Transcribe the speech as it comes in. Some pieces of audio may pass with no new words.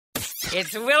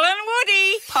It's Will and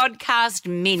Woody podcast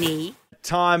mini.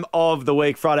 Time of the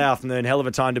week, Friday afternoon, hell of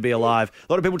a time to be alive.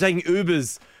 A lot of people taking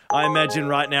Ubers, I imagine,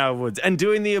 right now, Woods, and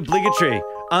doing the obligatory,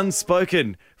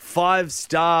 unspoken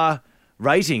 5-star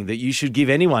rating that you should give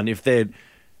anyone if they're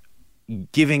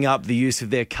giving up the use of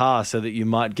their car so that you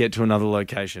might get to another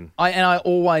location. I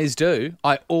always do.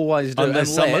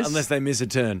 Unless they miss a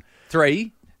turn.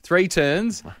 Three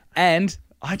turns and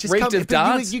I just reeked can't. of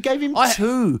darts. You gave him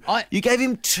two. You gave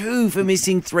him two for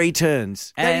missing 3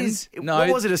 turns. What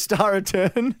was it? A star a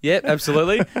turn? Yep,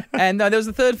 absolutely. And no, there was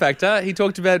the third factor. He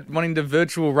talked about wanting to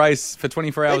virtual race for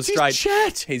 24 hours straight.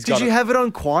 Chat. Did you have it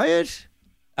on quiet?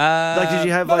 Did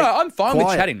you have no, I'm fine with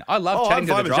chatting. I love chatting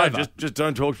to the driver. Just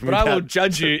don't talk to me. But I will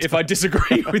judge you if I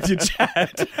disagree with your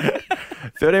chat.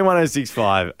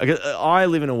 131065. I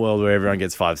live in a world where everyone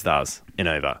gets 5 stars in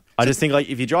Uber. I just think, like,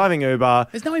 if you're driving Uber...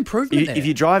 There's no improvement there. If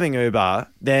you're driving Uber,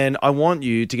 then I want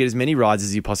you to get as many rides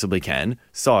as you possibly can.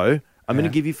 So I'm going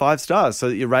to give you 5 stars so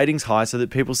that your rating's high so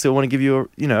that people still want to give you,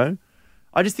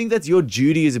 I just think that's your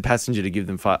duty as a passenger to give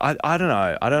them 5. I don't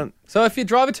know. So if your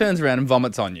driver turns around and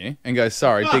vomits on you and goes,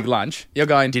 sorry, big lunch, you're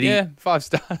going, 5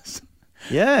 stars.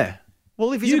 Yeah.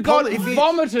 Well, if he's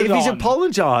vomited if he's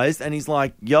apologised and he's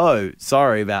like, yo,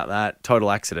 sorry about that, total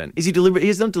accident. Is he deliberate?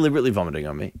 He's not deliberately vomiting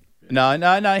on me. No,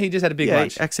 he just had a big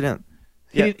lunch. Accident.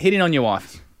 Hitting on your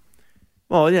wife.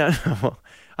 Well, yeah,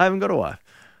 I haven't got a wife.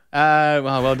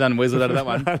 Well done, Wizard, out of that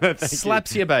one.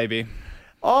 Slaps your baby.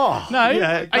 Oh. No.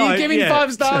 Yeah, Are you giving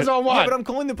 5 stars or what? Yeah, but I'm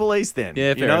calling the police then.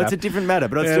 Yeah, fair enough. It's a different matter,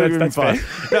 but I'd still give him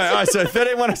 5. No, all right, so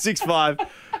 131065.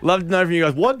 Love to know from you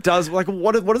guys. What does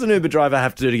an Uber driver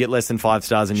have to do to get less than 5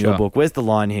 stars in your book? Where's the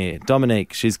line here?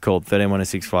 Dominique, she's called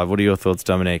 131065. What are your thoughts,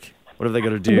 Dominique? What have they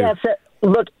got to do? Yeah, so,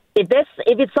 look, if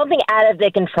it's something out of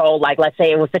their control, like let's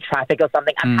say it was the traffic or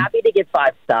something, I'm happy to give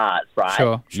 5 stars, right?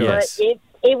 Sure. Yes. But if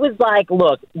it was like,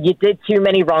 look, you did too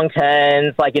many wrong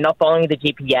turns, like you're not following the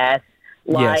GPS,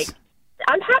 like... Yes.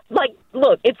 I'm happy. Like,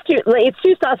 look, it's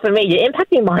 2 stars for me. You're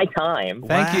impacting my time.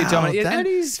 Thank you, Dominic. That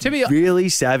is really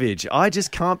savage. I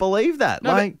just can't believe that.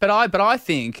 No, but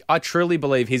I truly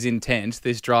believe his intent.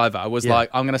 This driver was like,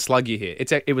 I'm going to slug you here.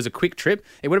 It was a quick trip.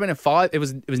 It would have been a 5. It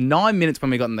was 9 minutes when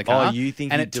we got in the car. Oh, you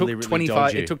think? And it took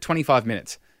 25. It took 25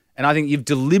 minutes. And I think you've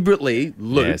deliberately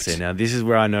looped. Yeah, see, now this is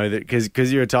where I know that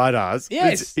because you're a tight ass.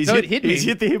 Yes, it hit me. He's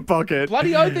hit the hip pocket.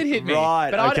 Bloody oath it hit me.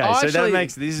 Right, but okay, so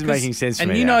this is making sense to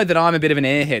me. And you know that I'm a bit of an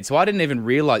airhead, so I didn't even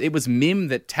realise. It was Mim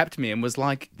that tapped me and was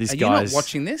like, you not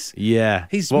watching this? Yeah.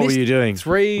 What were you doing?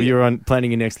 You were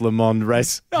planning your next Le Mans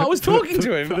race? No, I was talking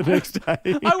to him. For the next day.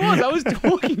 I was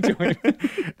talking to him.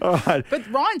 All right. But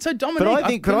Ryan, so Dominic...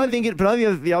 But I think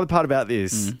the other part about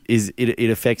this is it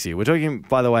affects you. We're talking,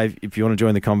 by the way, if you want to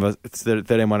join the convo, it's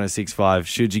 131065.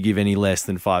 Should you give any less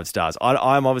than 5 stars?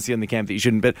 I'm obviously in the camp that you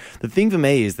shouldn't. But the thing for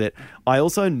me is that I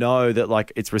also know that,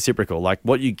 like, it's reciprocal. Like,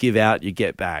 what you give out, you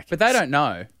get back. But they don't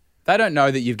know. They don't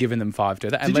know that you've given them 5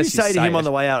 to that. Did you say to him on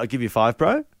the way out, I'll give you 5,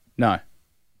 bro? No.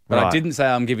 But I didn't say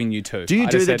I'm giving you 2. Do you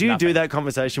do that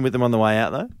conversation with them on the way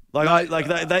out, though?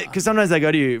 Because sometimes they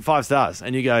go to you 5 stars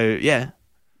and you go, yeah.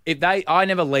 I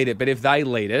never lead it, but if they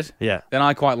lead it, then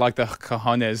I quite like the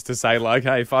cojones to say, like,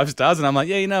 hey, 5 stars. And I'm like,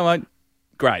 yeah, you know what?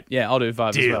 Great. Yeah, I'll do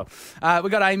 5 as well.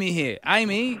 We got Amy here.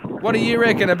 Amy, what do you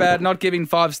reckon about not giving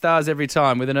 5 stars every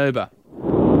time with an Uber?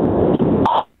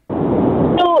 Well,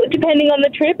 depending on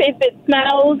the trip, if it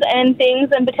smells and things,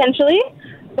 and potentially.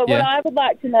 But what I would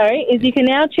like to know is you can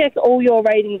now check all your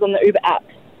ratings on the Uber app.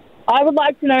 I would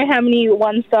like to know how many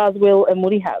 1 stars Will and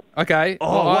Woody have. Okay.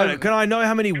 Can I know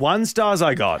how many 1 stars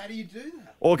I got? How do you do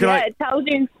that? Or it tells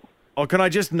you. Or can I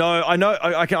just know? I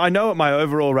know what my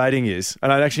overall rating is,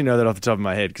 and I actually know that off the top of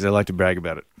my head because I like to brag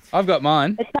about it. I've got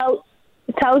mine.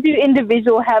 It tells you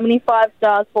individual how many 5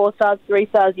 stars, 4 stars, 3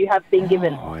 stars you have been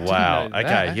given. Wow.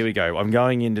 Okay, here we go. I'm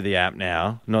going into the app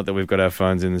now. Not that we've got our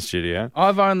phones in the studio.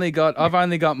 I've only got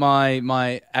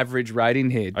my average rating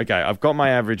here. Okay, I've got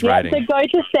my average rating. So go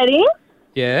to settings.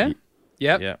 Yeah.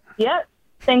 Yep.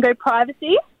 Then go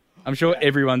privacy. I'm sure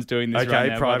everyone's doing this right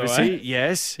now. Okay, privacy.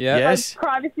 Yes. Yeah. Yes.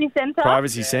 Privacy center.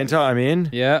 Privacy center. I'm in.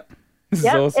 Yeah. This is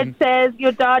awesome. It says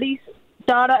your data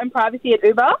and privacy at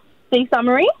Uber. See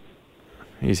summary.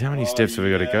 Jeez, how many steps have we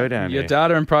got to go down Your here?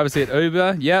 data and privacy at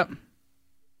Uber. Yep.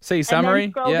 See summary.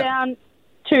 And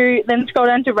then scroll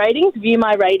down to ratings. View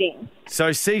my ratings.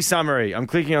 So see summary. I'm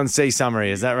clicking on see summary.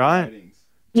 Is that right?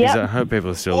 Yeah. I hope people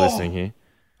are still listening here.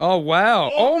 Oh,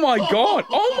 wow. Oh, my God.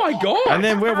 Oh, my God. And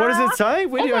then what does it say?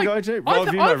 Where do I go to? Well,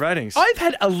 view my ratings. I've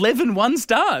had 11 1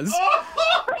 stars.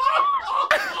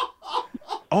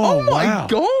 Oh, my wow.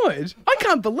 God. I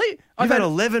can't believe... I've had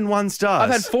 11 1-stars. I've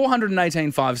had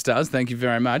 418 5-stars. Thank you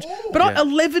very much. But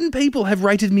 11 people have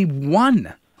rated me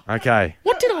 1. Okay.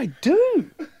 What did I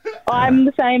do? I'm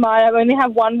the same. I only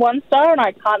have 1-star, and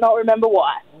I can't not remember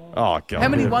why. Oh, God. How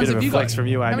many ones have you got? Flex from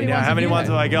you, Amy. How many ones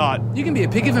have I got? You can be a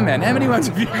pick of a man. How many ones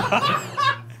have you got?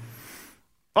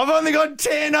 I've only got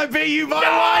 10. I beat you by 1.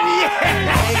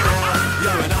 Yeah!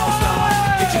 You're an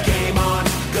all-star. Get your game on.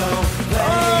 Go play.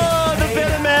 Oh, the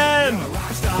better man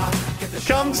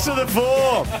comes to the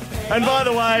fore. And by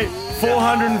the way,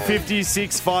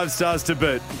 456 5-stars to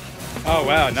boot. Oh,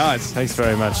 wow. Nice. Thanks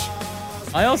very much.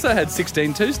 I also had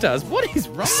 16 2-stars. What is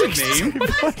wrong with me?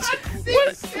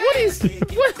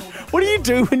 What do you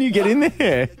do when you get in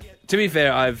there? To be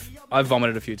fair, I've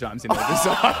vomited a few times in there.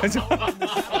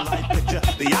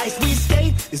 The ice we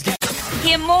skate is getting...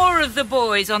 Hear more of The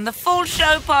Boys on the Full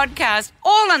Show podcast,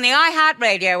 all on the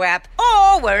iHeartRadio app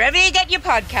or wherever you get your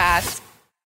podcasts.